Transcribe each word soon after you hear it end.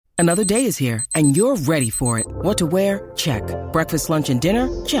Another day is here, and you're ready for it. What to wear? Check. Breakfast, lunch, and dinner?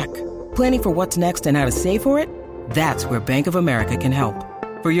 Check. Planning for what's next and how to save for it? That's where Bank of America can help.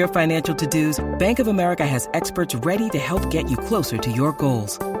 For your financial to-dos, Bank of America has experts ready to help get you closer to your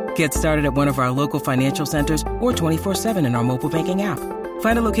goals. Get started at one of our local financial centers or 24/7 in our mobile banking app.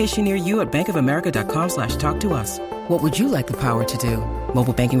 Find a location near you at bankofamerica.com/talktous. What would you like the power to do?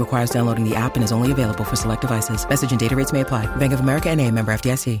 Mobile banking requires downloading the app and is only available for select devices. Message and data rates may apply. Bank of America N.A., member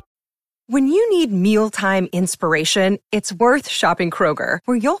FDIC. When you need mealtime inspiration, it's worth shopping Kroger,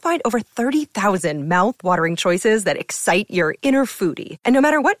 where you'll find over 30,000 mouth-watering choices that excite your inner foodie. And no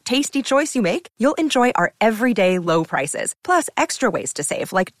matter what tasty choice you make, you'll enjoy our everyday low prices, plus extra ways to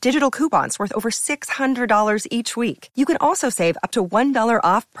save, like digital coupons worth over $600 each week. You can also save up to $1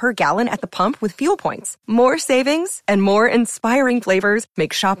 off per gallon at the pump with fuel points. More savings and more inspiring flavors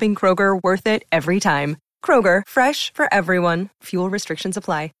make shopping Kroger worth it every time. Kroger, fresh for everyone. Fuel restrictions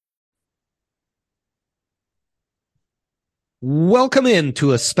apply. Welcome in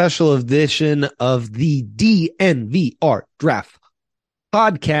to a special edition of the DNVR Draft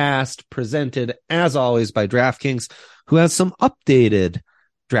Podcast, presented as always by DraftKings, who has some updated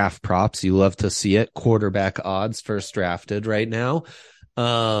draft props. You love to see it. Quarterback odds, first drafted right now.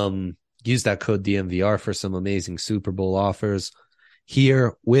 Use that code DNVR for some amazing Super Bowl offers.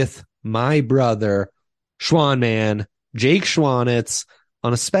 Here with my brother, Schwanman, Jake Schwanitz,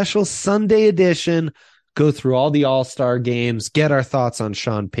 on a special Sunday edition. Go through all the all-star games, get our thoughts on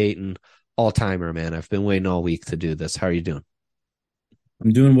Sean Payton. All-timer, man. I've been waiting all week to do this. How are you doing?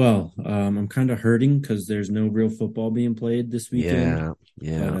 I'm doing well. I'm kind of hurting because there's no real football being played this weekend.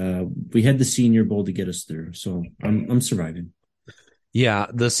 Yeah. But, we had the Senior Bowl to get us through, so I'm surviving. Yeah,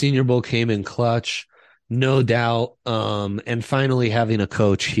 the Senior Bowl came in clutch, no doubt. And finally having a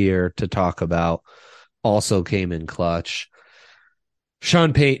coach here to talk about also came in clutch.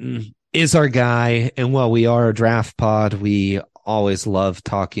 Sean Payton is our guy, and while we are a draft pod, we always love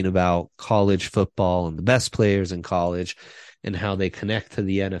talking about college football and the best players in college and how they connect to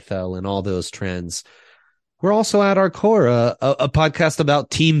the NFL and all those trends. We're also at our core a podcast about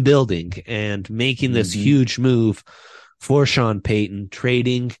team building and making this huge move for Sean Payton,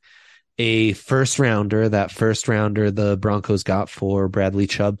 trading a first rounder, that first rounder the Broncos got for Bradley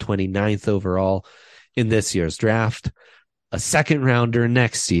Chubb, 29th overall in this year's draft, a second rounder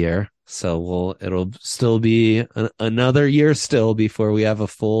next year. So it'll still be another year still before we have a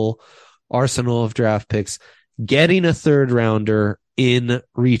full arsenal of draft picks, getting a third rounder in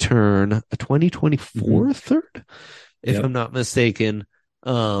return, a 2024 third, if I'm not mistaken.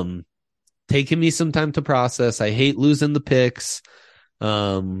 Taking me some time to process. I hate losing the picks.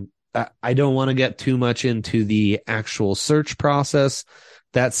 I don't want to get too much into the actual search process.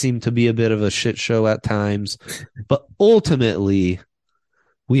 That seemed to be a bit of a shit show at times, but ultimately,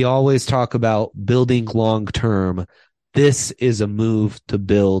 we always talk about building long-term. This is a move to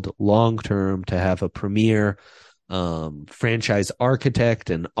build long-term, to have a premier franchise architect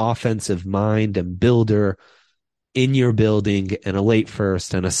and offensive mind and builder in your building, and a late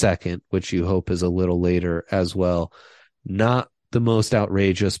first and a second, which you hope is a little later as well. Not the most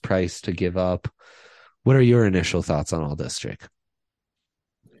outrageous price to give up. What are your initial thoughts on all this, Jake?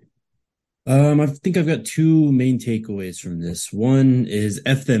 I think I've got two main takeaways from this. One is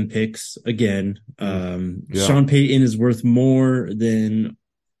F them picks again. Sean Payton is worth more than,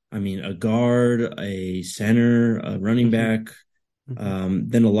 a guard, a center, a running back,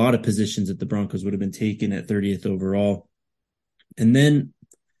 than a lot of positions that the Broncos would have been taken at 30th overall. And then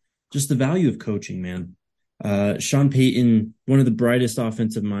just the value of coaching, man. Sean Payton, one of the brightest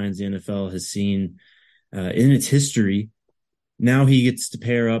offensive minds the NFL has seen in its history. Now he gets to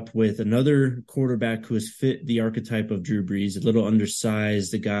pair up with another quarterback who has fit the archetype of Drew Brees, a little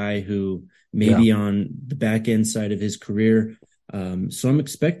undersized, a guy who may be on the back end side of his career. So I'm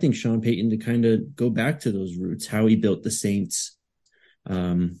expecting Sean Payton to kind of go back to those roots, how he built the Saints.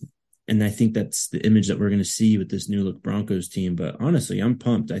 And I think that's the image that we're going to see with this new look Broncos team. But honestly, I'm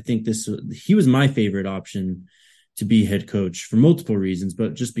pumped. I think he was my favorite option to be head coach for multiple reasons,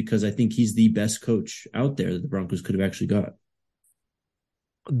 but just because I think he's the best coach out there that the Broncos could have actually got.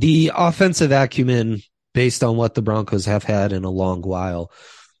 The offensive acumen, based on what the Broncos have had in a long while,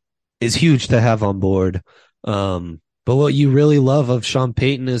 is huge to have on board. But what you really love of Sean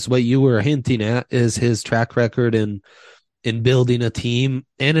Payton is what you were hinting at, is his track record in building a team.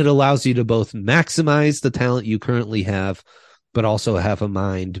 And it allows you to both maximize the talent you currently have, but also have a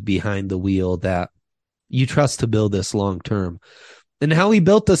mind behind the wheel that you trust to build this long term. And how he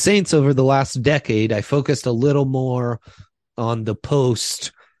built the Saints over the last decade, I focused a little more on the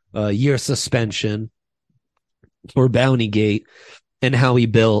post year suspension for Bountygate and how he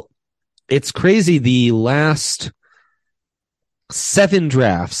built it's crazy. The last 7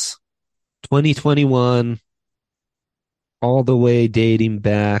 drafts, 2021, all the way dating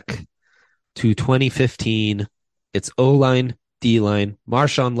back to 2015, it's O-line, D-line,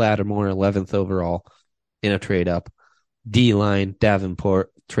 Marshawn Lattimore, 11th overall in a trade up. D-line,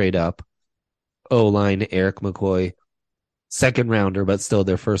 Davenport, trade up. O-line, Eric McCoy, second rounder, but still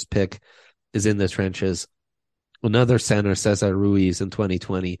their first pick is in the trenches. Another center, Cesar Ruiz in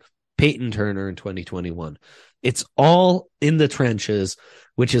 2020, Peyton Turner in 2021. It's all in the trenches,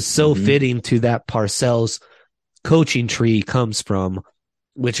 which is so fitting to that Parcells coaching tree comes from,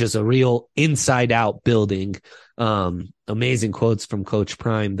 which is a real inside-out building. Amazing quotes from Coach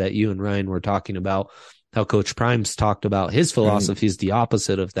Prime that you and Ryan were talking about, how Coach Prime's talked about his philosophy is the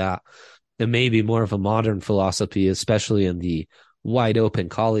opposite of that. And maybe more of a modern philosophy, especially in the wide open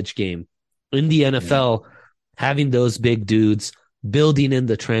college game. In the NFL, having those big dudes, building in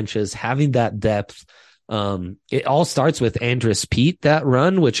the trenches, having that depth. It all starts with Andrus Peat, that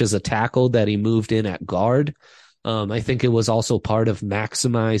run, which is a tackle that he moved in at guard. I think it was also part of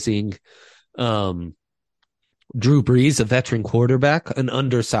maximizing Drew Brees, a veteran quarterback, an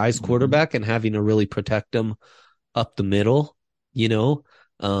undersized quarterback, and having to really protect him up the middle, you know.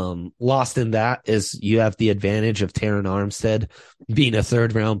 Lost in that is you have the advantage of Terron Armstead being a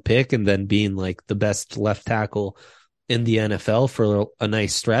 3rd-round pick and then being like the best left tackle in the NFL for a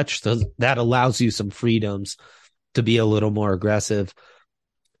nice stretch. So that allows you some freedoms to be a little more aggressive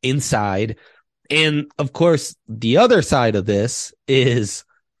inside. And of course, the other side of this is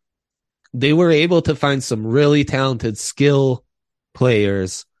they were able to find some really talented skill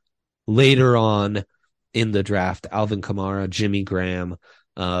players later on in the draft. Alvin Kamara, Jimmy Graham,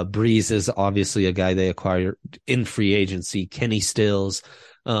 Breeze is obviously a guy they acquired in free agency. Kenny Stills,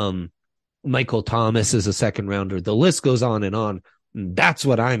 Michael Thomas is a 2nd rounder. The list goes on and on. That's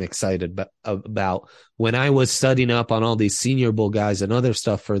what I'm excited about. When I was studying up on all these Senior Bowl guys and other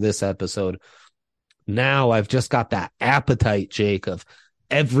stuff for this episode, now I've just got that appetite, Jake, of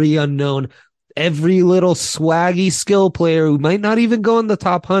every unknown, every little swaggy skill player who might not even go in the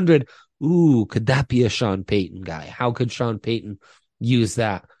top 100. Ooh, could that be a Sean Payton guy? How could Sean Payton use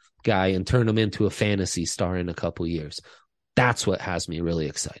that guy and turn him into a fantasy star in a couple years? That's what has me really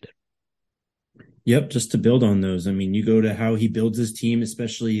excited. Yep, just to build on those. I mean, you go to how he builds his team,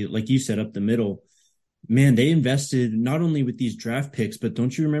 especially like you said, up the middle. Man, they invested not only with these draft picks, but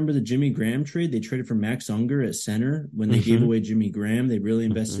don't you remember the Jimmy Graham trade? They traded for Max Unger at center when they gave away Jimmy Graham. They really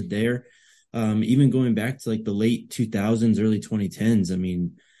invested there. Even going back to like the late 2000s, early 2010s. I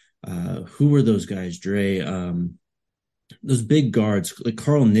mean, who were those guys, Dre? Those big guards, like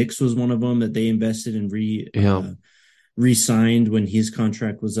Carl Nix was one of them that they invested in re-signed when his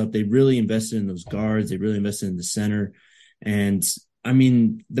contract was up. They really invested in those guards. They really invested in the center. And I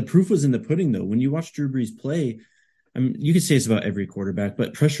mean, the proof was in the pudding though. When you watch Drew Brees play, I mean, you could say it's about every quarterback,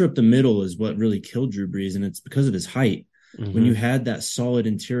 but pressure up the middle is what really killed Drew Brees. And it's because of his height. When you had that solid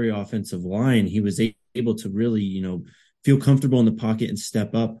interior offensive line, he was able to really, you know, feel comfortable in the pocket and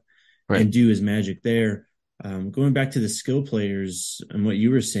step up and do his magic there. Going back to the skill players and what you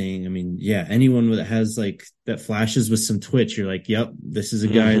were saying, I mean, yeah, anyone that has like that flashes with some twitch, you're like, yep, this is a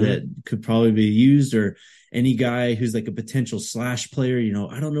guy that could probably be used. Or any guy who's like a potential slash player, you know,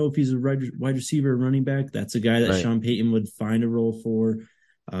 I don't know if he's a wide receiver or running back. That's a guy that Sean Payton would find a role for.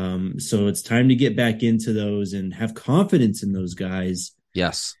 So it's time to get back into those and have confidence in those guys.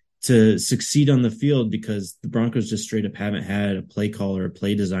 Yes. To succeed on the field, because the Broncos just straight up haven't had a play caller, a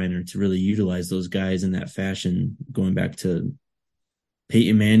play designer to really utilize those guys in that fashion, going back to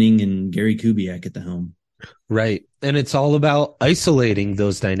Peyton Manning and Gary Kubiak at the helm. Right. And it's all about isolating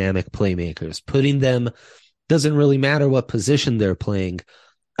those dynamic playmakers, putting them, doesn't really matter what position they're playing,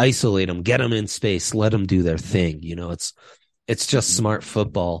 isolate them, get them in space, let them do their thing. You know, it's just smart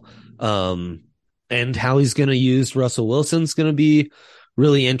football. And how he's going to use Russell Wilson's going to be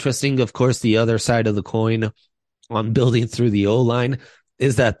really interesting. Of course, the other side of the coin on building through the O-line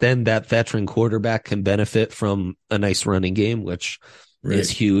is that then that veteran quarterback can benefit from a nice running game, which is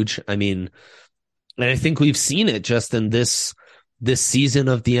huge. I mean, and I think we've seen it just in this season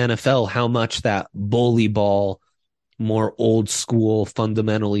of the NFL, how much that bully ball, more old school,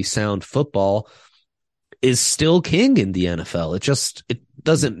 fundamentally sound football is still king in the NFL. It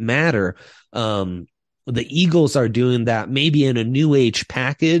doesn't matter. The Eagles are doing that maybe in a new age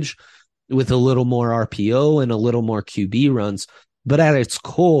package with a little more RPO and a little more QB runs. But at its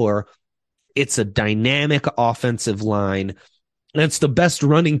core, it's a dynamic offensive line. And it's the best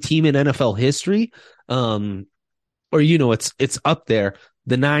running team in NFL history. Or, you know, it's up there.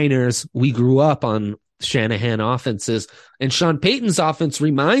 The Niners, we grew up on Shanahan offenses. And Sean Payton's offense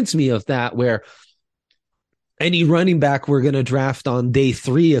reminds me of that, where any running back we're going to draft on day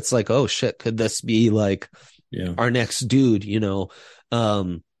 3, it's like, oh shit, could this be like our next dude, you know?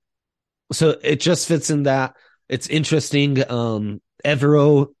 So it just fits in that. It's interesting.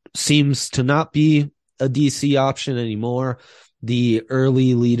 Evero seems to not be a DC option anymore. The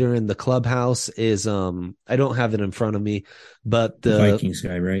early leader in the clubhouse is, I don't have it in front of me, but the Vikings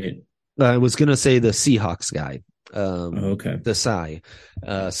guy, right? I was going to say the Seahawks guy. Okay. The Sai.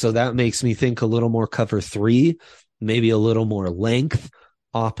 So that makes me think a little more cover 3, maybe a little more length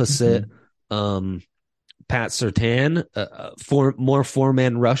opposite Pat Surtain, more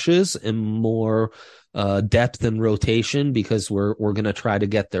 4-man rushes and more depth and rotation, because we're going to try to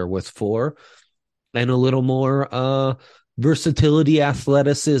get there with 4, and a little more versatility,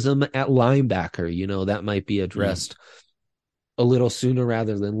 athleticism at linebacker. You know, that might be addressed a little sooner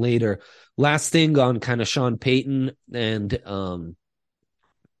rather than later. Last thing on kind of Sean Payton and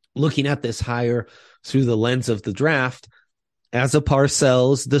looking at this hire through the lens of the draft, as a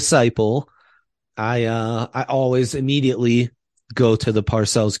Parcells disciple, I always immediately go to the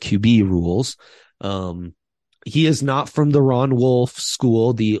Parcells QB rules. He is not from the Ron Wolf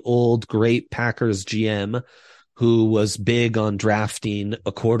school, the old great Packers GM who was big on drafting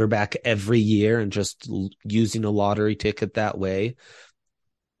a quarterback every year and just using a lottery ticket that way.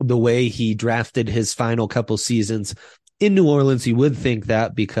 The way he drafted his final couple seasons in New Orleans, you would think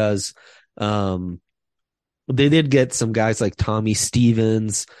that, because they did get some guys like Tommy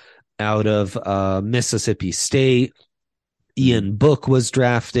Stevens out of Mississippi State. Ian Book was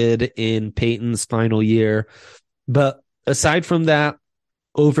drafted in Peyton's final year. But aside from that,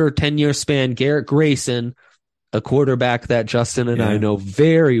 over a 10-year span, Garrett Grayson, a quarterback that Justin and I know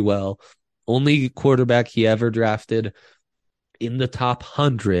very well, only quarterback he ever drafted in the top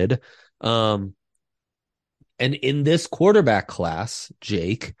 100. And in this quarterback class,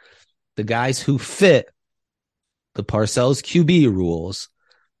 Jake, the guys who fit the Parcells QB rules,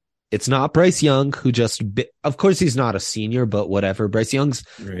 it's not Bryce Young, who of course he's not a senior, but whatever. Bryce Young's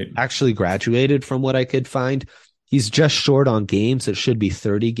actually graduated from what I could find. He's just short on games. It should be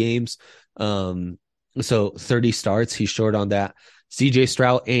 30 games. So 30 starts. He's short on that. CJ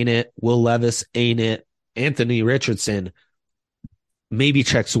Stroud ain't it. Will Levis ain't it. Anthony Richardson maybe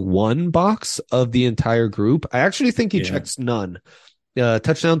checks one box of the entire group. I actually think he checks none.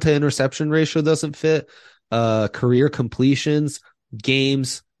 Touchdown to interception ratio doesn't fit. Career completions,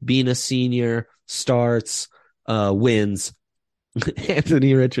 games, being a senior, starts, wins.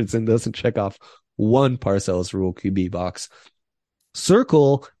 Anthony Richardson doesn't check off one Parcells rule QB box.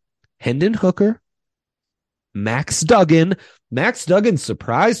 Circle Hendon Hooker, Max Duggan. Max Duggan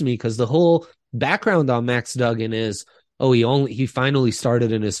surprised me because the whole background on Max Duggan is, he finally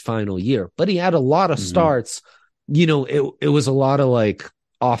started in his final year, but he had a lot of starts. You know, it was a lot of like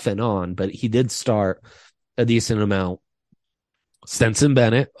off and on, but he did start a decent amount. Stenson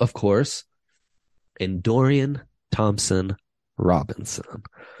Bennett, of course, and Dorian Thompson Robinson.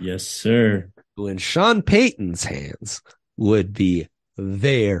 Yes, sir. Who in Sean Payton's hands would be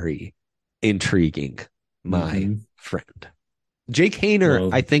very intriguing, my friend. Jake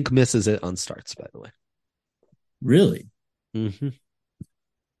Haener, I think, misses it on starts, by the way. Really? Mm-hmm.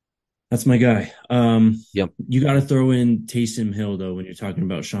 That's my guy. Yep. You got to throw in Taysom Hill, though, when you're talking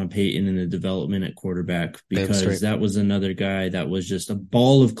about Sean Payton and the development at quarterback, because that was another guy that was just a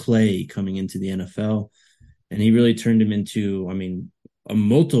ball of clay coming into the NFL. And he really turned him into, a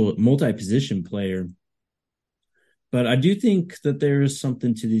multi-position player. But I do think that there is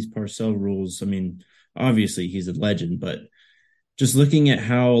something to these Parcells rules. Obviously he's a legend, but just looking at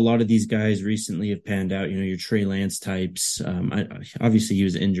how a lot of these guys recently have panned out, your Trey Lance types, obviously he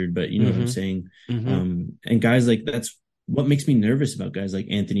was injured, but you know what I'm saying? And guys like that's what makes me nervous about guys like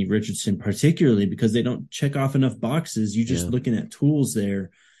Anthony Richardson, particularly because they don't check off enough boxes. You're just looking at tools there.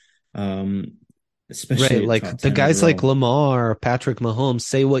 Especially like the guys like Lamar, Patrick Mahomes,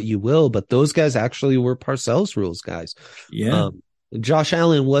 say what you will, but those guys actually were Parcells rules guys. Yeah. Josh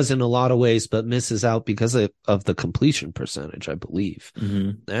Allen was in a lot of ways, but misses out because of the completion percentage, I believe.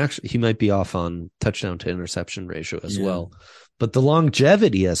 Actually, he might be off on touchdown to interception ratio as well. But the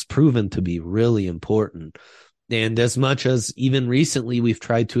longevity has proven to be really important. And as much as even recently we've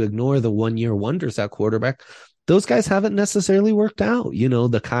tried to ignore the one-year wonders at quarterback, those guys haven't necessarily worked out.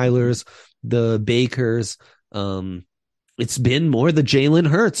 The Kylers, the Bakers. It's been more the Jalen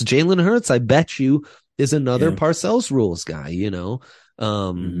Hurts. Jalen Hurts, I bet you, is another Parcells rules guy,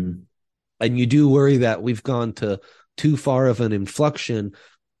 and you do worry that we've gone to too far of an inflection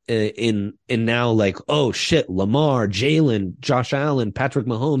in now, like, oh shit, Lamar, Jalen, Josh Allen, Patrick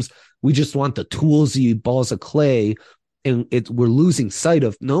Mahomes, we just want the toolsy balls of clay, and we're losing sight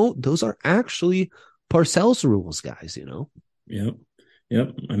of, no, those are actually Parcells rules, guys, you know? Yep.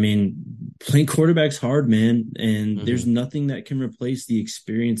 I mean, playing quarterback's hard, man, and there's nothing that can replace the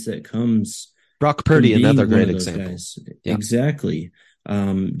experience that comes. Brock Purdy, another great example. Yeah. Exactly.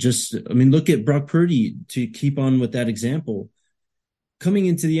 Look at Brock Purdy, to keep on with that example. Coming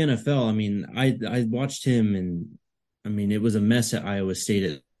into the NFL, I mean, I watched him, and I mean, it was a mess at Iowa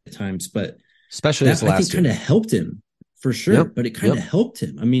State at times, but especially this last year, I think kind of helped him for sure. But it kind of helped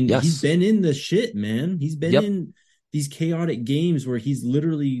him. I mean, he's been in the shit, man. He's been in these chaotic games where he's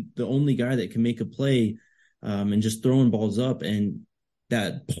literally the only guy that can make a play, and just throwing balls up, and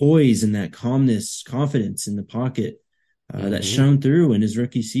that poise and that calmness, confidence in the pocket that shone through in his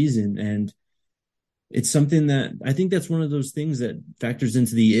rookie season. And it's something that I think that's one of those things that factors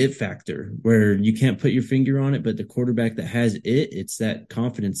into the it factor, where you can't put your finger on it, but the quarterback that has it's that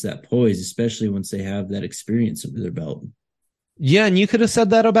confidence, that poise, especially once they have that experience under their belt. Yeah, and you could have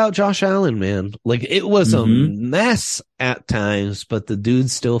said that about Josh Allen, man. Like, it was a mess at times, but the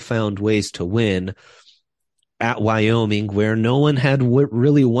dude still found ways to win at Wyoming, where no one had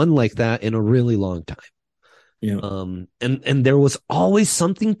really won like that in a really long time. Yeah. And there was always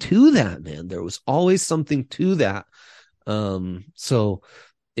something to that, man. There was always something to that. So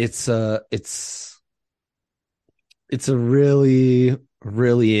it's a really,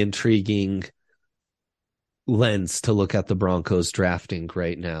 really intriguing lens to look at the Broncos drafting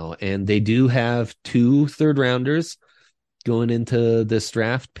right now. And they do have 2 third rounders going into this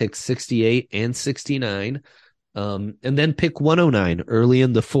draft, pick 68 and 69, and then pick 109 early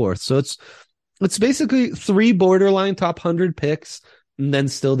in the 4th. So it's basically 3 borderline top 100 picks, and then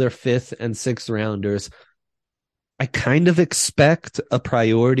still their 5th and 6th rounders. I kind of expect a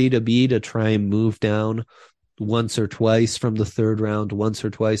priority to be to try and move down once or twice from the 3rd round, once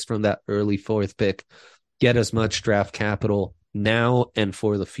or twice from that early 4th pick. Get as much draft capital now and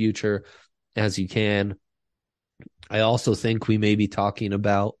for the future as you can. I also think we may be talking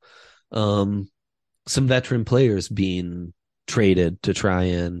about some veteran players being traded to try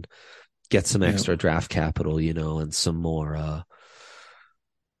and get some extra draft capital, you know, and some more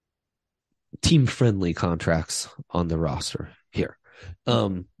team-friendly contracts on the roster here.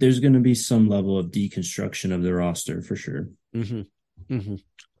 There's going to be some level of deconstruction of the roster for sure.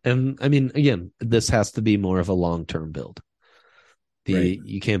 And I mean, again, this has to be more of a long-term build.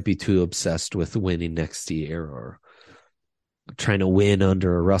 You can't be too obsessed with winning next year or trying to win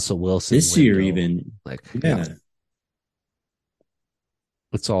under a Russell Wilson this window. Year even.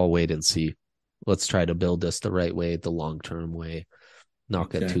 Let's all wait and see. Let's try to build this the right way, the long-term way. Not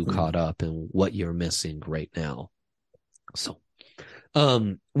get too caught up in what you're missing right now. So,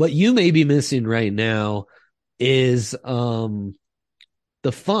 what you may be missing right now is the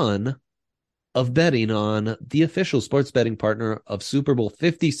fun of betting on the official sports betting partner of Super Bowl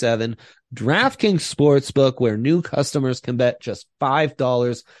 57, DraftKings Sportsbook, where new customers can bet just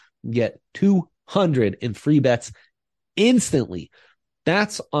 $5, get $200 in free bets instantly.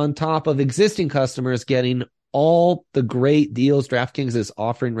 That's on top of existing customers getting all the great deals DraftKings is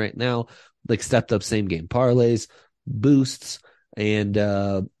offering right now, like stepped up same game parlays, boosts, and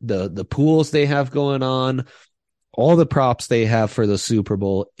the pools they have going on, all the props they have for the Super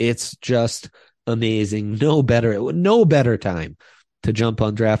Bowl. It's just amazing. No better time to jump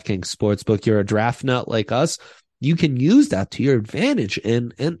on DraftKings Sportsbook. You're a draft nut like us. You can use that to your advantage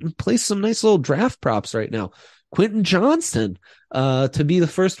and place some nice little draft props right now. Quentin Johnston to be the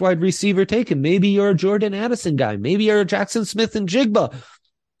first wide receiver taken. Maybe you're a Jordan Addison guy. Maybe you're a Jackson Smith and Jigba.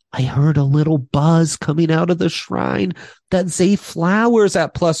 I heard a little buzz coming out of the Shrine that Zay Flowers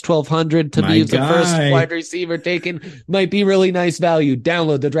at plus 1,200 to be the first wide receiver taken might be really nice value.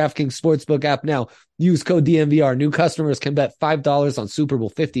 Download the DraftKings Sportsbook app now. Use code DNVR. New customers can bet $5 on Super Bowl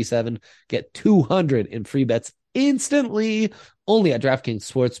 57. Get $200 in free bets instantly. Only at DraftKings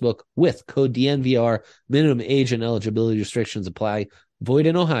Sportsbook with code DNVR. Minimum age and eligibility restrictions apply. Void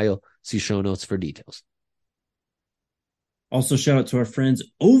in Ohio. See show notes for details. Also, shout out to our friends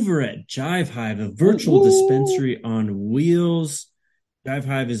over at Jive Hive, a virtual dispensary on wheels. Jive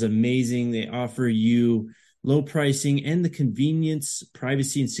Hive is amazing. They offer you low pricing and the convenience,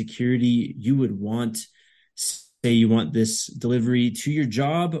 privacy, and security you would want. Say you want this delivery to your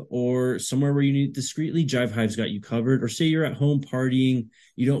job or somewhere where you need it discreetly, Jive Hive's got you covered. Or say you're at home partying,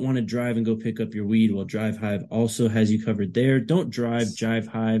 you don't want to drive and go pick up your weed. Well, Jive Hive also has you covered there. Don't drive, Jive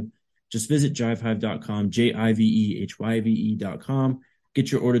Hive. Just visit jivehive.com, jivehyve.com. Get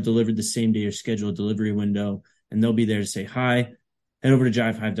your order delivered the same day your scheduled delivery window, and they'll be there to say hi. Head over to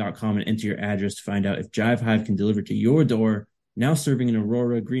jivehive.com and enter your address to find out if Jive Hive can deliver to your door. Now serving in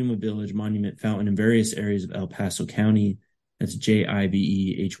Aurora, Greenwood Village, Monument, Fountain, and various areas of El Paso County. That's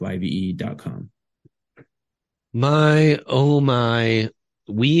JIVEHYVE.com. Oh my,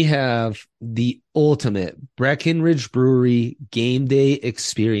 we have the ultimate Breckenridge Brewery game day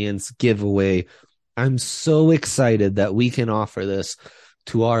experience giveaway. I'm so excited that we can offer this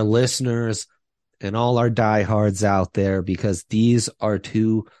to our listeners and all our diehards out there, because these are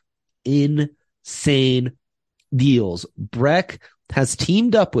two insane deals. Breck has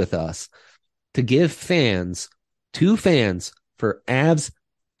teamed up with us to give two fans for Avs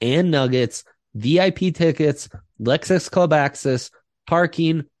and Nuggets, VIP tickets, Lexus Club access,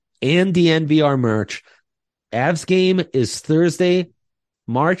 parking, and DNVR merch. Avs game is Thursday,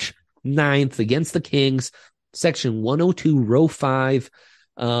 March 9th against the Kings, section 102, row 5.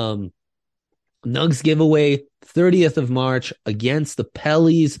 Nugs giveaway 30th of March against the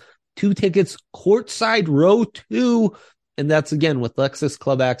Pellies. 2 tickets, courtside row 2. And that's again with Lexus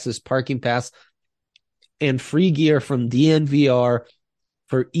Club access, parking pass, and free gear from DNVR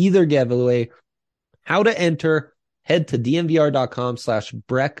for either giveaway. How to enter, head to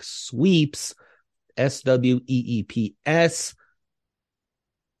dnvr.com/brecksweeps, SWEEPS,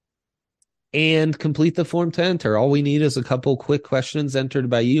 and complete the form to enter. All we need is a couple quick questions entered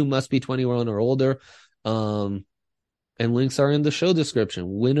by you. Must be 21 or older. And links are in the show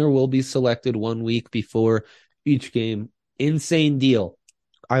description. Winner will be selected 1 week before each game. Insane deal.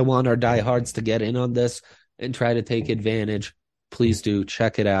 I want our diehards to get in on this and try to take advantage. Please do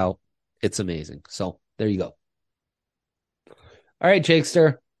check it out. It's amazing. So there you go. All right,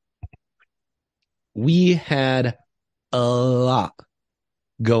 Jakester. We had a lot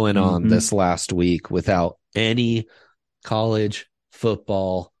going on this last week without any college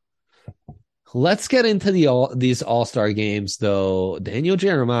football. Let's get into these all-star games, though. Daniel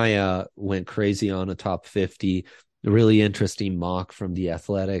Jeremiah went crazy on a top 50. A really interesting mock from The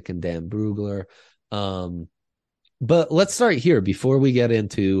Athletic and Dan Brugler. But let's start here before we get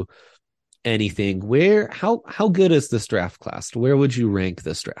into anything. How good is this draft class? Where would you rank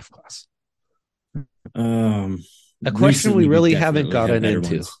this draft class? A question we really haven't gotten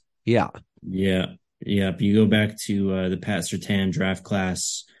into. Ones. Yeah. If you go back to the Pat Surtain draft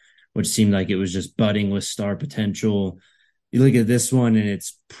class, which seemed like it was just budding with star potential. You look at this one and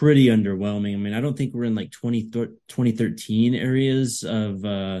it's pretty underwhelming. I mean, I don't think we're in like 2013 areas of,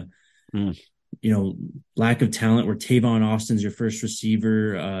 lack of talent where Tavon Austin's your first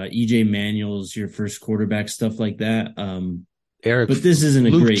receiver, EJ Manuel's your first quarterback, stuff like that. But this isn't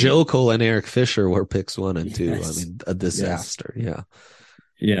Luke great. Jokel and Eric Fisher were picks 1 and 2. Yes. I mean, a disaster. Yes.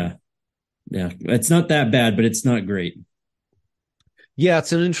 Yeah. It's not that bad, but it's not great. Yeah,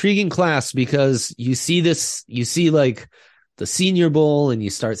 it's an intriguing class because you see like the Senior Bowl and you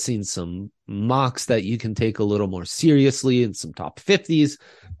start seeing some mocks that you can take a little more seriously, and some top 50s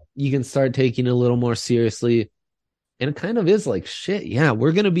you can start taking a little more seriously. And it kind of is like, shit, yeah,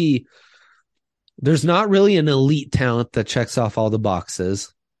 there's not really an elite talent that checks off all the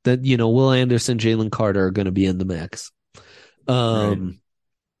boxes that, Will Anderson, Jalen Carter are going to be in the mix. Right.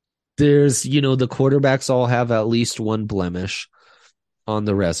 There's, the quarterbacks all have at least one blemish on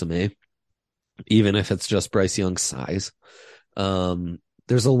the resume, even if it's just Bryce Young's size.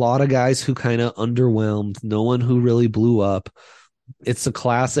 There's a lot of guys who kind of underwhelmed. No one who really blew up. It's a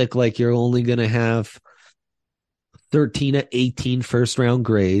classic, like you're only going to have 13 to 18 first round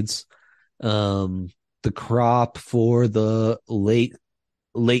grades. The crop for the late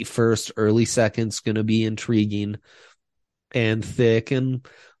first, early second's going to be intriguing and thick. And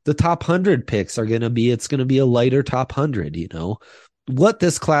the top 100 picks it's going to be a lighter top 100, What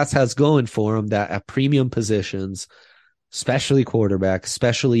this class has going for them, that at premium positions, especially quarterback,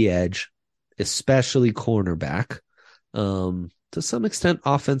 especially edge, especially cornerback, to some extent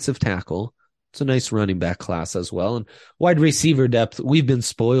offensive tackle. It's a nice running back class as well. And wide receiver depth, we've been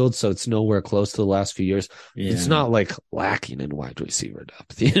spoiled, so it's nowhere close to the last few years. Yeah. It's not like lacking in wide receiver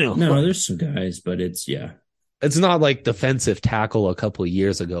depth, No, there's some guys, but it's not like defensive tackle a couple of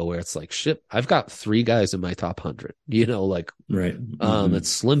years ago where it's like, shit, I've got 3 guys in my top 100, right. It's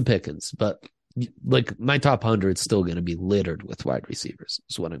slim pickings, but like my top 100 is still going to be littered with wide receivers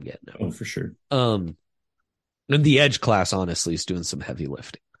is what I'm getting at. Oh, for sure. And the edge class, honestly, is doing some heavy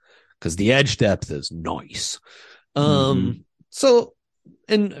lifting because the edge depth is nice. So,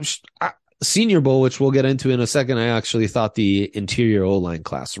 and Senior Bowl, which we'll get into in a second, I actually thought the interior O-line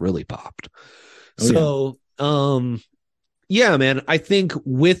class really popped. Yeah, man, I think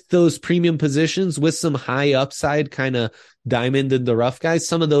with those premium positions, with some high upside kind of diamond in the rough guys,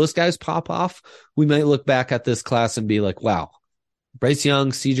 some of those guys pop off. We might look back at this class and be like, wow, Bryce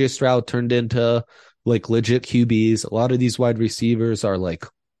Young, CJ Stroud turned into like legit QBs. A lot of these wide receivers are like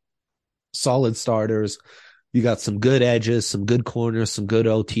solid starters. You got some good edges, some good corners, some good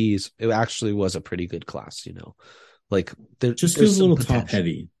OTs. It actually was a pretty good class, Like just feels a little top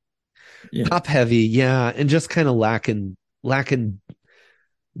heavy. Yeah. Top heavy, yeah, and just kind of lacking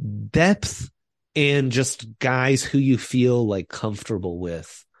depth and just guys who you feel like comfortable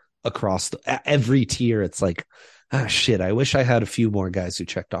with across every tier. It's like, shit, I wish I had a few more guys who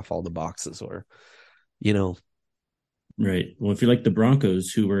checked off all the boxes, or Right. Well, if you're like the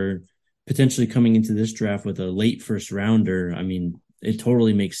Broncos, who were potentially coming into this draft with a late first rounder, I mean, it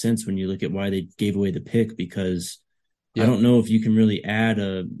totally makes sense when you look at why they gave away the pick, because I don't know if you can really add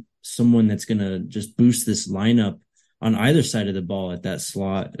someone that's going to just boost this lineup on either side of the ball at that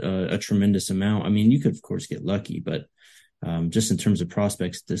slot a tremendous amount. I mean, you could, of course, get lucky, but just in terms of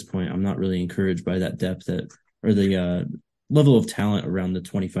prospects at this point, I'm not really encouraged by that depth or the level of talent around the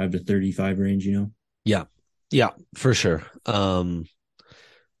 25 to 35 range, Yeah, for sure.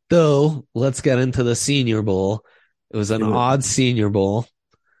 Though, let's get into the Senior Bowl. It was an odd Senior Bowl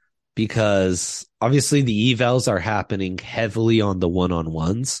because obviously the evals are happening heavily on the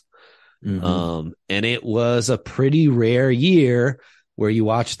one-on-ones. Mm-hmm. And it was a pretty rare year where you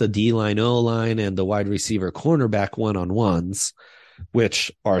watch the D-line, O-line, and the wide receiver cornerback one-on-ones,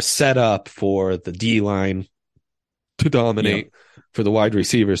 which are set up for the D-line to dominate, for the wide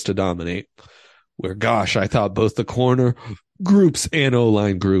receivers to dominate. Where, gosh, I thought both the corner groups and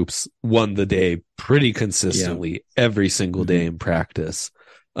O-line groups won the day pretty consistently every single day in practice.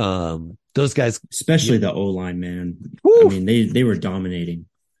 Those guys, especially the O-line, man. Woo! I mean, they were dominating.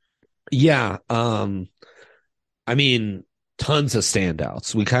 Yeah. I mean, tons of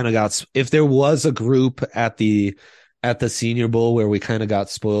standouts. We kind of got, if there was a group at the Senior Bowl where we kind of got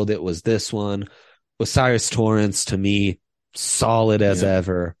spoiled, it was this one. O'Cyrus Torrence, to me, solid as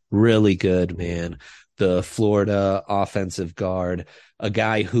ever. Really good, man. The Florida offensive guard, a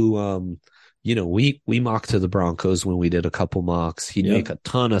guy who, we mocked to the Broncos when we did a couple mocks. He'd make a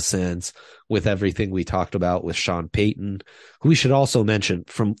ton of sense with everything we talked about with Sean Payton, who we should also mention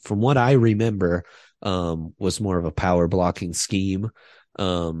from what I remember, was more of a power blocking scheme.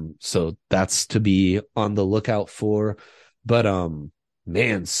 So that's to be on the lookout for, but,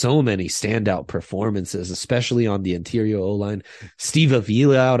 man, so many standout performances, especially on the interior O-line. Steve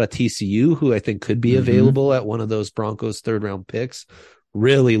Avila out of TCU, who I think could be available at one of those Broncos third-round picks,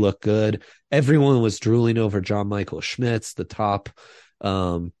 really looked good. Everyone was drooling over John Michael Schmitz, the top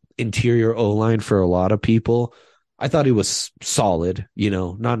interior O-line for a lot of people. I thought he was solid,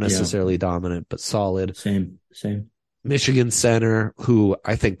 not necessarily dominant, but solid. Same. Michigan center, who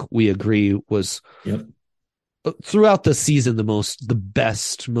I think we agree was throughout the season the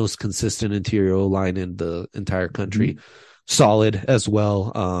best, most consistent interior O-line in the entire country. Solid as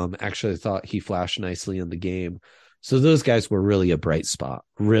well. Actually, I thought he flashed nicely in the game. So those guys were really a bright spot,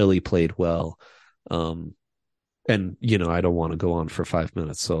 really played well. And, I don't want to go on for 5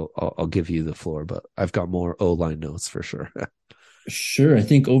 minutes, so I'll give you the floor, but I've got more O-line notes for sure. Sure. I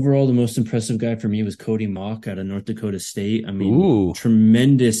think overall the most impressive guy for me was Cody Mock out of North Dakota State. I mean,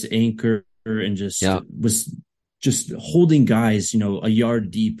 tremendous anchor and was just holding guys, a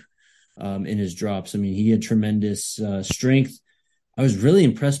yard deep in his drops. I mean, he had tremendous strength. I was really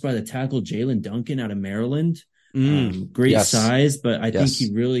impressed by the tackle Jalen Duncan out of Maryland. Great size, but I think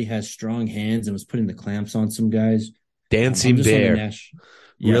he really has strong hands and was putting the clamps on some guys. Dancing bear.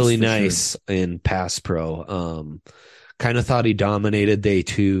 Really nice in pass pro. Kind of thought he dominated day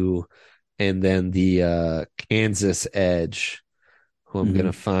 2. And then the Kansas edge, who I'm going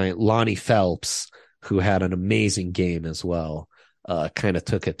to find, Lonnie Phelps, who had an amazing game as well, kind of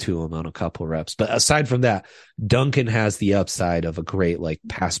took it to him on a couple reps. But aside from that, Duncan has the upside of a great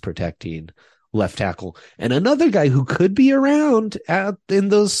pass protecting left tackle, and another guy who could be around in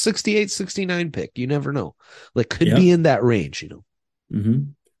those 68, 69 pick. You never know. Could be in that range,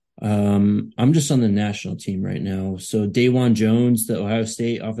 I'm just on the national team right now. So Dawan Jones, the Ohio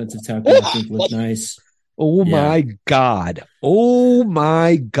State offensive tackle, I think looked nice. My God.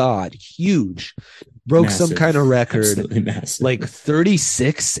 Huge. Broke massive. Some kind of record. Absolutely massive.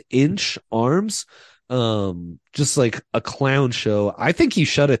 36-inch arms. Just like a clown show. I think he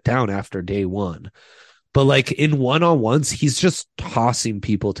shut it down after day 1. But in one-on-ones, he's just tossing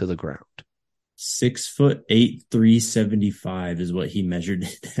people to the ground. 6'8", 375 is what he measured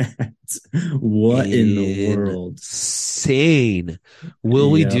it at. What in the world? Insane.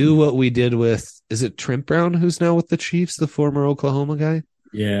 Will we do what we did with, is it Trent Brown, who's now with the Chiefs, the former Oklahoma guy?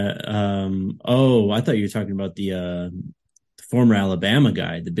 Yeah. I thought you were talking about the former Alabama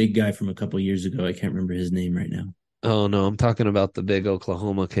guy, the big guy from a couple years ago. I can't remember his name right now. Oh no, I'm talking about the big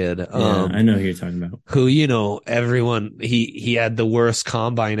Oklahoma kid. Yeah, I know who you're talking about. Who, everyone, he had the worst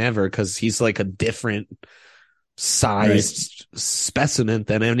combine ever because he's like a different sized specimen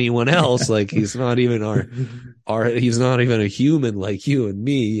than anyone else. Like he's not even he's not even a human like you and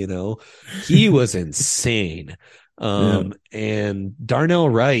me, He was insane. And Darnell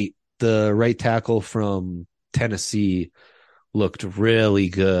Wright, the right tackle from Tennessee, looked really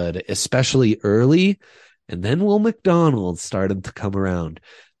good, especially early. And then Will McDonald started to come around,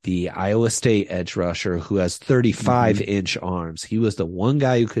 the Iowa State edge rusher who has 35-inch arms. He was the one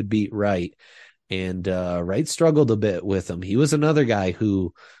guy who could beat Wright. And Wright struggled a bit with him. He was another guy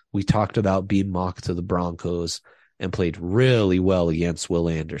who we talked about being mocked to the Broncos and played really well against Will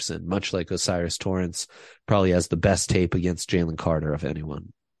Anderson, much like Osiris Torrance probably has the best tape against Jalen Carter of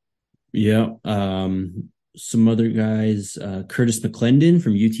anyone. Yeah. Some other guys, Curtis McClendon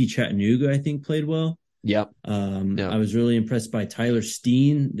from UT Chattanooga, I think played well. Yep. I was really impressed by Tyler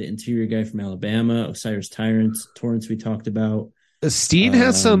Steen, the interior guy from Alabama. Osiris Torrance we talked about. Steen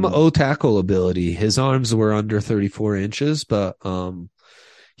has some O-tackle ability. His arms were under 34 inches, but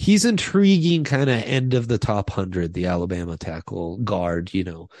he's intriguing, kind of end of the top 100, the Alabama tackle guard,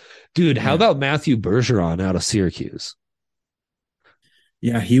 Dude, how about Matthew Bergeron out of Syracuse?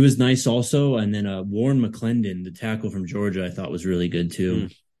 Yeah, he was nice also. And then Warren McClendon, the tackle from Georgia, I thought was really good too.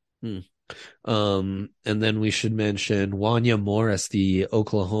 And then we should mention Wanya Morris, the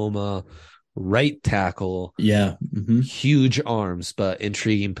Oklahoma right tackle. Yeah. Huge arms, but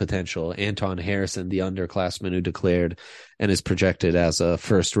intriguing potential. Anton Harrison, the underclassman who declared and is projected as a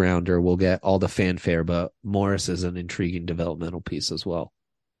first rounder, will get all the fanfare, but Morris is an intriguing developmental piece as well.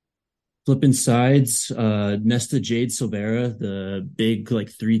 Flipping sides, Nesta Jade Silvera, the big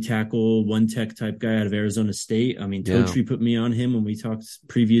 3-tackle, 1-tech type guy out of Arizona State. I mean, Totri put me on him when we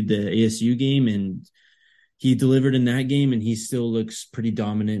previewed the ASU game, and he delivered in that game, and he still looks pretty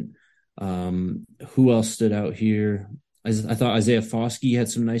dominant. Who else stood out here? I thought Isaiah Foskey had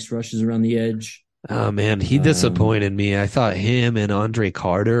some nice rushes around the edge. Oh man, he disappointed me. I thought him and Andre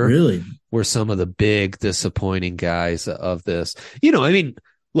Carter really were some of the big disappointing guys of this.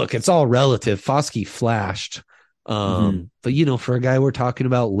 Look, it's all relative. Foskey flashed. But for a guy we're talking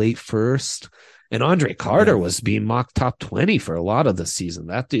about late first, and Andre Carter was being mocked top 20 for a lot of the season.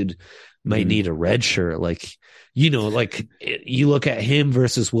 That dude might need a red shirt. You look at him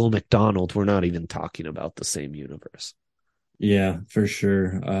versus Will McDonald, we're not even talking about the same universe. Yeah, for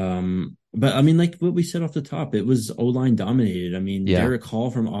sure. But I mean, like what we said off the top, it was O-line dominated. I mean, Derek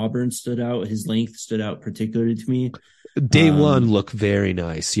Hall from Auburn stood out. His length stood out particularly to me. Day one looked very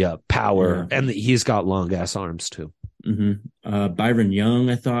nice. Yeah. Power. Yeah. And he's got long ass arms too. Byron Young,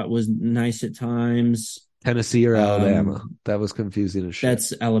 I thought was nice at times. Tennessee or Alabama? That was confusing as shit.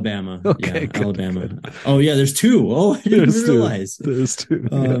 That's Alabama. Okay, good, Alabama. Good. Oh yeah, there's two. Oh, I didn't realize. There's two.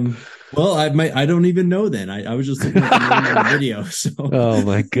 Well, I don't even know then. I was just looking at the video. So. Oh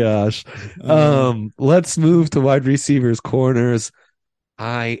my gosh. Let's move to wide receivers, corners.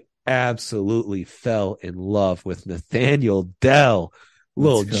 I absolutely fell in love with Nathaniel Dell,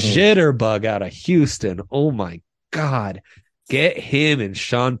 little jitterbug out of Houston. Oh my God, get him in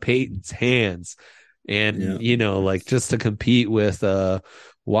Sean Payton's hands. And, just to compete with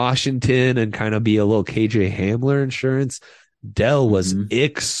Washington and kind of be a little KJ Hamler insurance, Dell was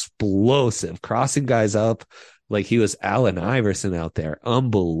explosive, crossing guys up like he was Allen Iverson out there.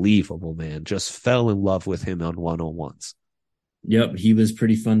 Unbelievable, man. Just fell in love with him on one-on-ones. Yep, he was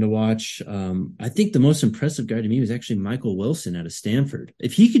pretty fun to watch. I think the most impressive guy to me was actually Michael Wilson out of Stanford.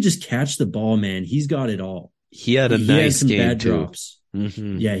 If he could just catch the ball, man, he's got it all. He had nice game bad too. Drops.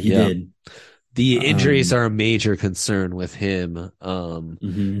 Yeah, he did. The injuries are a major concern with him.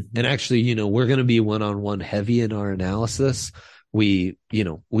 And actually, we're going to be one-on-one heavy in our analysis. We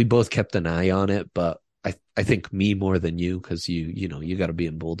both kept an eye on it, but I think me more than you, because you got to be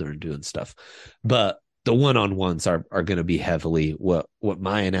in Boulder and doing stuff. But the one-on-ones are going to be heavily what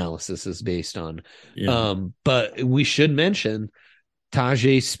my analysis is based on. Yeah. But we should mention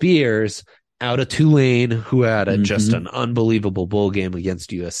Tyjae Spears out of Tulane, who had just an unbelievable bowl game against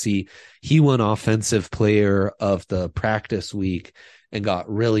USC. He won offensive player of the practice week and got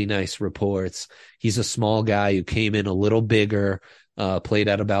really nice reports. He's a small guy who came in a little bigger, played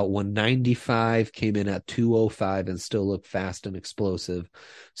at about 195, came in at 205 and still looked fast and explosive.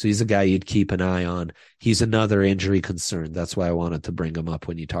 So he's a guy you'd keep an eye on. He's another injury concern. That's why I wanted to bring him up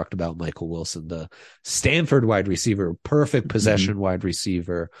when you talked about Michael Wilson, the Stanford wide receiver, perfect possession wide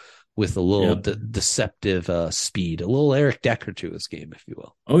receiver, with a little deceptive speed, a little Eric Decker to his game, if you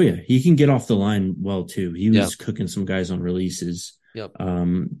will. Oh, yeah. He can get off the line well, too. He was cooking some guys on releases. Yep.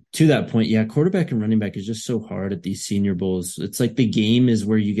 To that point, yeah, quarterback and running back is just so hard at these Senior Bowls. It's like the game is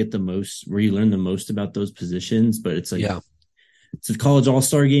where you get the most, where you learn the most about those positions, but it's like, it's a college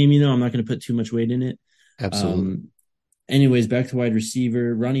all-star game, I'm not going to put too much weight in it. Absolutely. Anyways, back to wide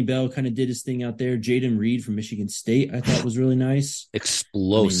receiver. Ronnie Bell kind of did his thing out there. Jaden Reed from Michigan State, I thought was really nice.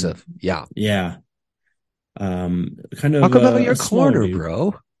 Explosive. Yeah. Kind of talk about your corner,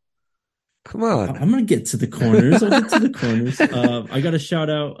 bro. Come on. I'm gonna get to the corners. I'll get to the corners. I got to shout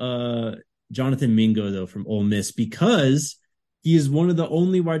out Jonathan Mingo though from Ole Miss, because he is one of the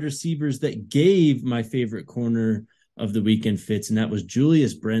only wide receivers that gave my favorite corner of the weekend fits, and that was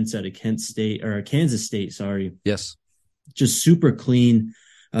Julius Brents out of Kansas State. Sorry. Yes. Just super clean,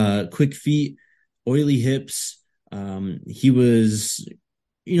 quick feet, oily hips. He was,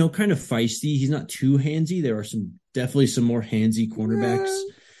 kind of feisty. He's not too handsy. There are definitely some more handsy cornerbacks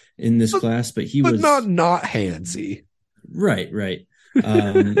in this class, but he was not handsy. Right.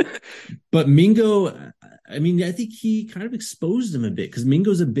 But Mingo, I think he kind of exposed him a bit, because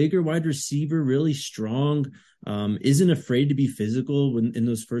Mingo's a bigger wide receiver, really strong, isn't afraid to be physical in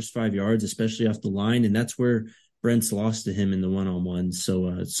those first 5 yards, especially off the line. And that's where Brent's lost to him in the one-on-one. So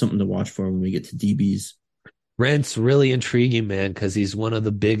it's something to watch for when we get to DBs. Brent's really intriguing, man, because he's one of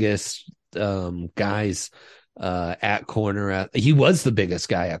the biggest guys at corner. He was the biggest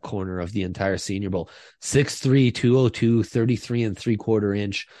guy at corner of the entire Senior Bowl. 6'3", 202, 33 3/4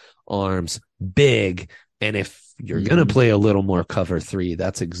 inch arms, big. And if you're going to play a little more cover 3,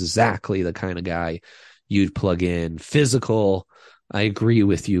 that's exactly the kind of guy you'd plug in. Physical, I agree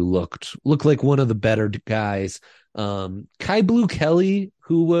with you. Looked like one of the better guys. Kai Blue Kelly,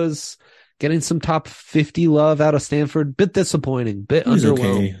 who was getting some top 50 love out of Stanford, bit disappointing, bit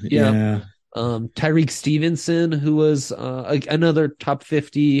underwhelmed. Okay. Yeah. Tyreek Stevenson, who was another top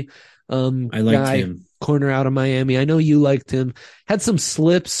 50 I liked guy, him. Corner out of Miami. I know you liked him. Had some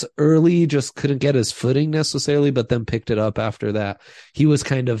slips early, just couldn't get his footing necessarily, but then picked it up after that. He was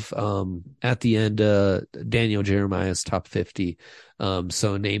kind of at the end Daniel Jeremiah's top 50.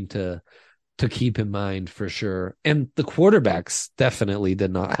 So a name to keep in mind for sure. And the quarterbacks definitely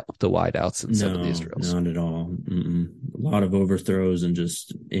did not help the wideouts in some of these drills. Not at all. A lot of overthrows and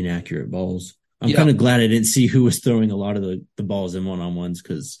just inaccurate balls. I'm kind of glad I didn't see who was throwing a lot of the balls in one-on-ones,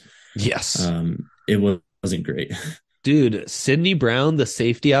 because it wasn't great. Dude, Sidney Brown, the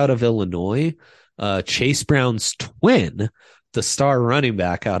safety out of Illinois, Chase Brown's twin, the star running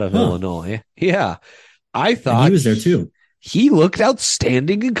back out of Illinois. Yeah. I thought and he was there too. He looked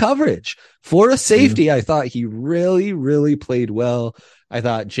outstanding in coverage. For a safety, I thought he really, really played well. I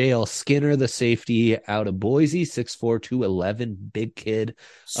thought JL Skinner, the safety out of Boise, 6'4", 211, big kid.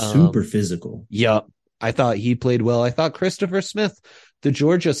 Super physical. Yep. I thought he played well. I thought Christopher Smith, the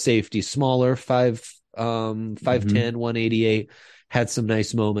Georgia safety, smaller, 5'10", 188, had some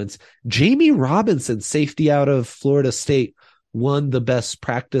nice moments. Jamie Robinson, safety out of Florida State, won the best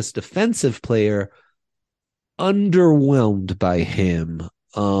practice defensive player. Underwhelmed by him,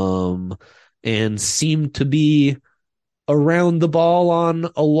 and seemed to be around the ball on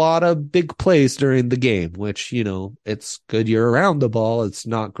a lot of big plays during the game, which, it's good you're around the ball. It's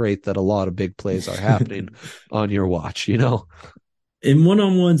not great that a lot of big plays are happening on your watch, In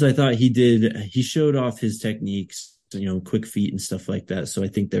one-on-ones, I thought he showed off his techniques, quick feet and stuff like that. So I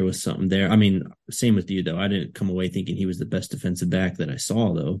think there was something there. Same with you though. I didn't come away thinking he was the best defensive back that I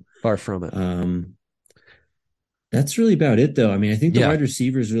saw though. Far from it. That's really about it, though. I think the wide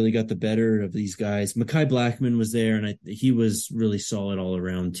receivers really got the better of these guys. Mekhi Blackman was there, and he was really solid all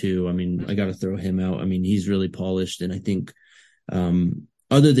around, too. I got to throw him out. He's really polished, and I think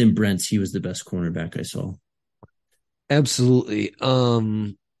other than Brents, he was the best cornerback I saw. Absolutely.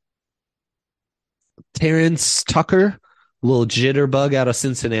 Terrence Tucker, little jitterbug out of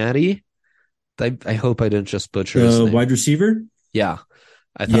Cincinnati. I hope I didn't just butcher his name. Wide receiver? Yeah.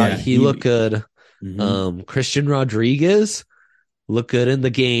 I thought he looked good. Christian Rodriguez looked good in the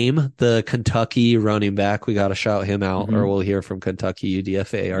game. The Kentucky running back, we got to shout him out, or we'll hear from Kentucky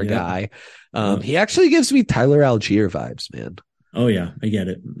UDFA, our guy. He actually gives me Tyler Algier vibes, man. Oh yeah, I get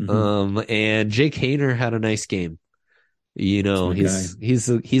it. And Jake Haener had a nice game. He's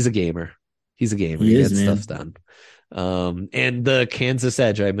a gamer. He's a gamer. He gets stuff done. And the Kansas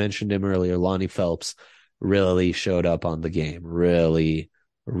edge, I mentioned him earlier, Lonnie Phelps, really showed up on the game. Really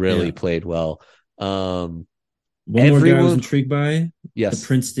played well. One more guy I was intrigued by. Yes. The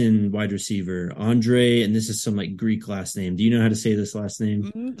Princeton wide receiver, Andre, and this is some Greek last name. Do you know how to say this last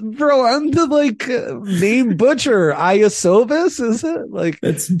name? Bro, I'm the name butcher. Iasovis, is it?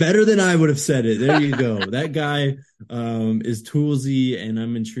 That's better than I would have said it. There you go. That guy is toolsy, and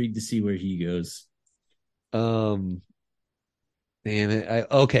I'm intrigued to see where he goes. Damn it.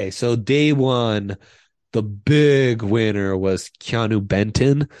 Okay, so day one, the big winner was Keanu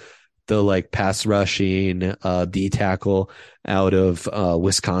Benton, the like pass rushing D tackle out of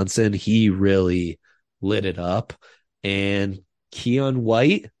Wisconsin. He really lit it up. And Keon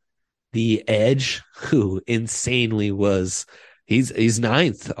White, the edge, who insanely was he's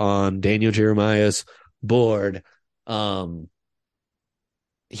ninth on Daniel Jeremiah's board.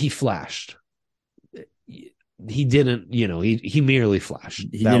 He flashed. He didn't, he merely flashed.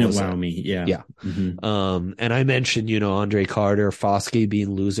 He didn't wow me. Yeah. Yeah. And I mentioned, Andre Carter, Foskey being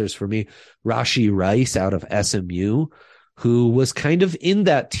losers for me. Rashee Rice out of SMU, who was kind of in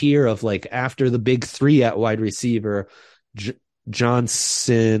that tier of like after the big three at wide receiver,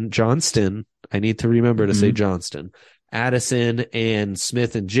 Johnston. I need to remember to say Johnston, Addison, and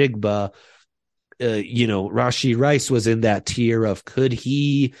Smith and Jigba. Rashee Rice was in that tier of could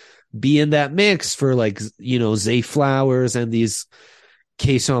he be in that mix for like, Zay Flowers and these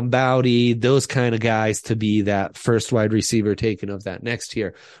Kayshon Boutte, those kind of guys to be that first wide receiver taken of that next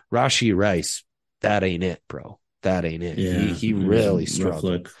tier. Rashee Rice, that ain't it, bro. That ain't it. Yeah, he really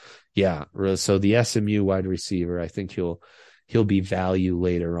struggled. Yeah. So the SMU wide receiver, I think he'll be value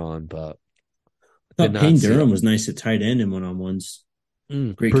later on, but I thought Payne Durham was nice at tight end in one-on-ones.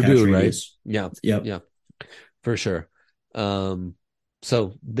 Great Purdue, catch right? Yeah. Yep. Yeah. For sure.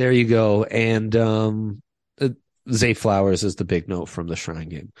 So there you go. And Zay Flowers is the big note from the Shrine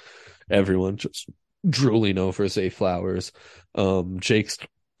game. Everyone just drooling over Zay Flowers. Jake's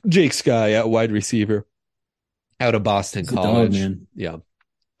guy at wide receiver out of Boston College. Dog, man. Yeah.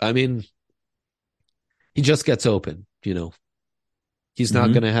 I mean, he just gets open, He's not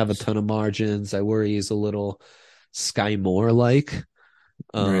going to have a ton of margins. I worry he's a little Sky Moore-like.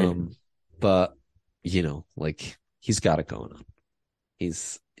 Right. But, like he's got it going on.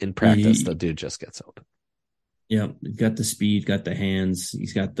 He's in practice. The dude just gets open. Yeah, got the speed, got the hands.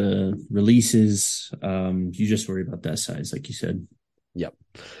 He's got the releases. You just worry about that size, like you said. Yep,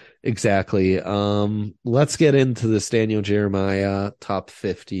 exactly. Let's get into this Daniel Jeremiah top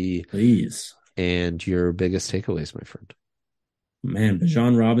 50, please, and your biggest takeaways, my friend. Man,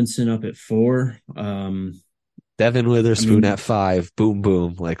 Bijan Robinson up at 4. Devin Witherspoon at 5, boom,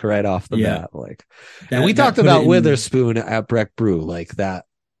 boom, like right off the bat. Like, and we talked about Witherspoon at Breck Brew, like that.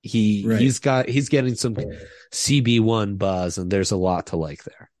 He's getting some CB1 buzz, and there's a lot to like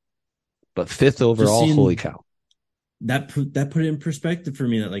there. But 5th overall, holy cow! That put it in perspective for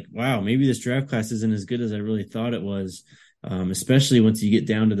me. That like, wow, maybe this draft class isn't as good as I really thought it was. Especially once you get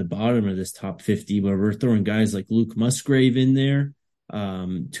down to the bottom of this top 50, where we're throwing guys like Luke Musgrave in there.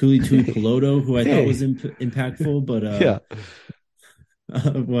 Tuli Peloto, who I thought was impactful, but yeah.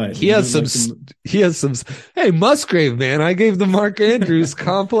 What he has some. Hey, Musgrave, man, I gave the Mark Andrews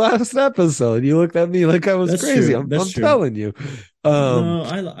comp last episode. You looked at me like I was crazy. I'm telling you. No,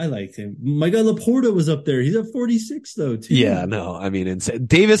 I liked him. My guy Laporta was up there. He's at 46 though, too. Yeah, no, I mean,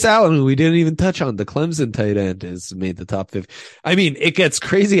 Davis Allen, who we didn't even touch on, the Clemson tight end, has made the top 50. I mean, it gets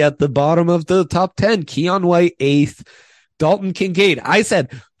crazy at the bottom of the top 10. Keon White 8th. Dalton Kincaid. I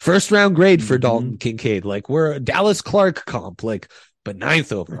said first round grade for Dalton Kincaid. Like we're a Dallas Clark comp, like, but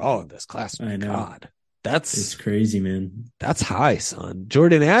 9th overall in this class. I know. God, it's crazy, man. That's high, son.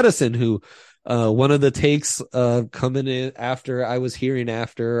 Jordan Addison, who, one of the takes, coming in after I was hearing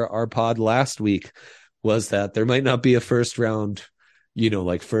after our pod last week was that there might not be a first round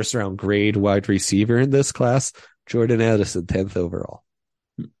grade wide receiver in this class. Jordan Addison, 10th overall.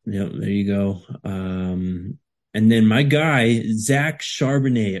 Yeah, there you go. And then my guy, Zach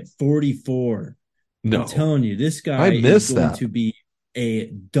Charbonnet at 44. No. I'm telling you, this guy is going to be a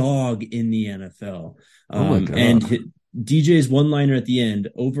dog in the NFL. Oh my God. And DJ's one-liner at the end.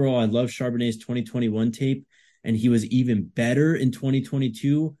 Overall, I love Charbonnet's 2021 tape, and he was even better in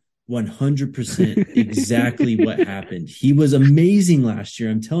 2022. 100% exactly what happened. He was amazing last year.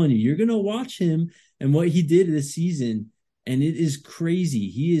 I'm telling you, you're going to watch him and what he did this season, and it is crazy.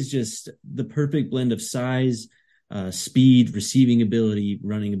 He is just the perfect blend of size, speed, receiving ability,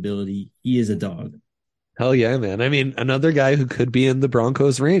 running ability. He is a dog. Hell yeah, man. I mean, another guy who could be in the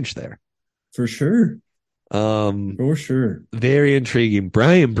Broncos range there. For sure. Very intriguing.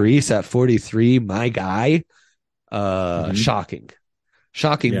 Brian Brees at 43, my guy. Shocking.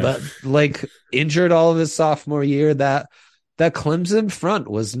 Yeah. But like injured all of his sophomore year. That Clemson front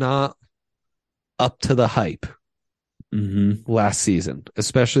was not up to the hype last season,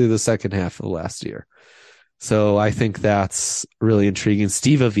 especially the second half of last year. So I think that's really intriguing.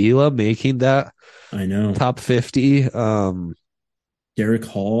 Steve Avila making that top 50. Derek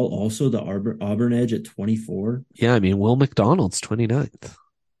Hall, also the Auburn edge at 24. Yeah, I mean, Will McDonald's 29th.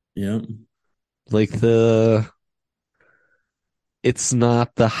 Yeah. Like the it's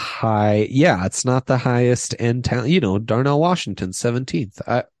not the it's not the highest end talent. Darnell Washington,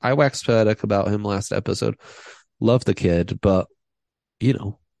 17th. I waxed poetic about him last episode. Love the kid, but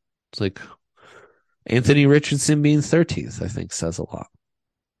it's like Anthony Richardson being 13th, I think says a lot.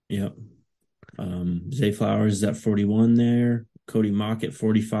 Yep. Zay Flowers is at 41 there. Cody Mock at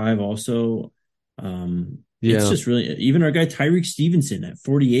 45 also. It's just really, even our guy Tyreek Stevenson at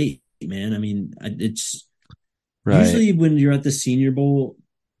 48, man. I mean, it's right. Usually when you're at the Senior Bowl,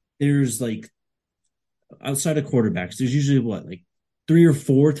 there's like, outside of quarterbacks, there's usually like 3 or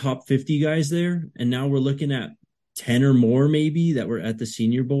 4 top 50 guys there. And now we're looking at 10 or more maybe that were at the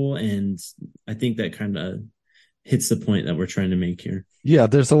Senior Bowl. And I think that kind of hits the point that we're trying to make here. Yeah,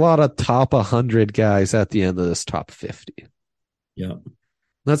 there's a lot of top 100 guys at the end of this top 50. Yeah.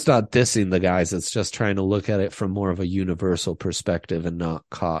 That's not dissing the guys. It's just trying to look at it from more of a universal perspective and not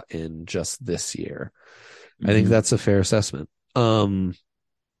caught in just this year. I think that's a fair assessment.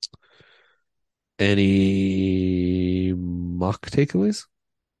 Any mock takeaways?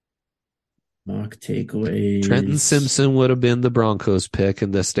 Mock takeaways. Trenton Simpson would have been the Broncos pick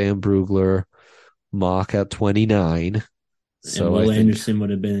in the Stan Brugler mock at 29. So and Will Anderson would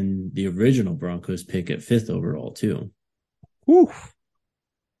have been the original Broncos pick at 5th overall too. Woo.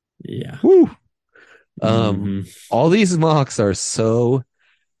 Yeah. Woo. All these mocks are so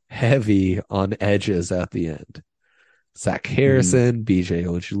heavy on edges at the end. Zach Harrison, BJ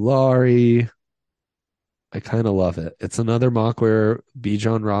Ojulari. I kind of love it. It's another mock where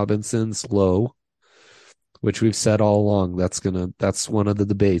Bijan Robinson's low, which we've said all along. That's one of the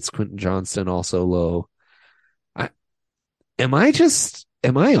debates. Quentin Johnston also low. Am I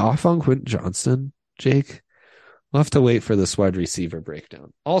off on Quentin Johnston, Jake? We'll have to wait for this wide receiver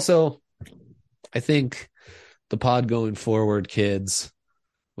breakdown. Also, I think the pod going forward, kids,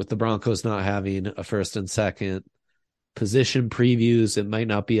 with the Broncos not having a first and second position previews, it might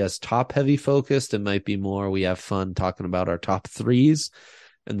not be as top heavy focused. It might be more we have fun talking about our top 3s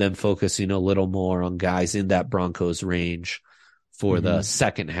and then focusing a little more on guys in that Broncos range for the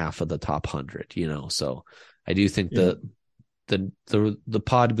second half of the top 100, So I do think the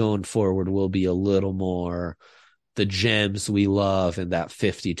pod going forward will be a little more the gems we love in that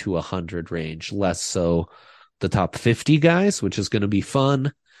 50 to 100 range, less so the top 50 guys, which is going to be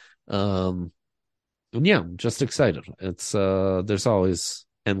fun. And yeah, I'm just excited. It's there's always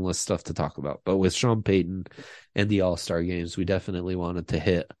endless stuff to talk about, but with Sean Payton and the All-Star games, we definitely wanted to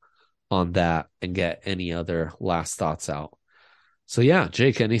hit on that and get any other last thoughts out. So yeah,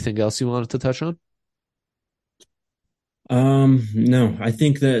 Jake, anything else you wanted to touch on? No, I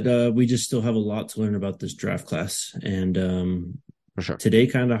think that we just still have a lot to learn about this draft class, and for sure, today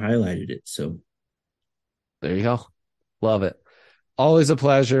kind of highlighted it. So there you go. Love it. Always a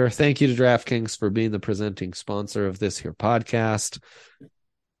pleasure. Thank you to DraftKings for being the presenting sponsor of this here podcast.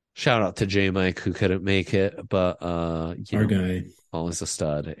 Shout out to J Mike who couldn't make it, but our guy, always a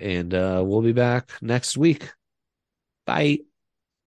stud. And we'll be back next week. Bye.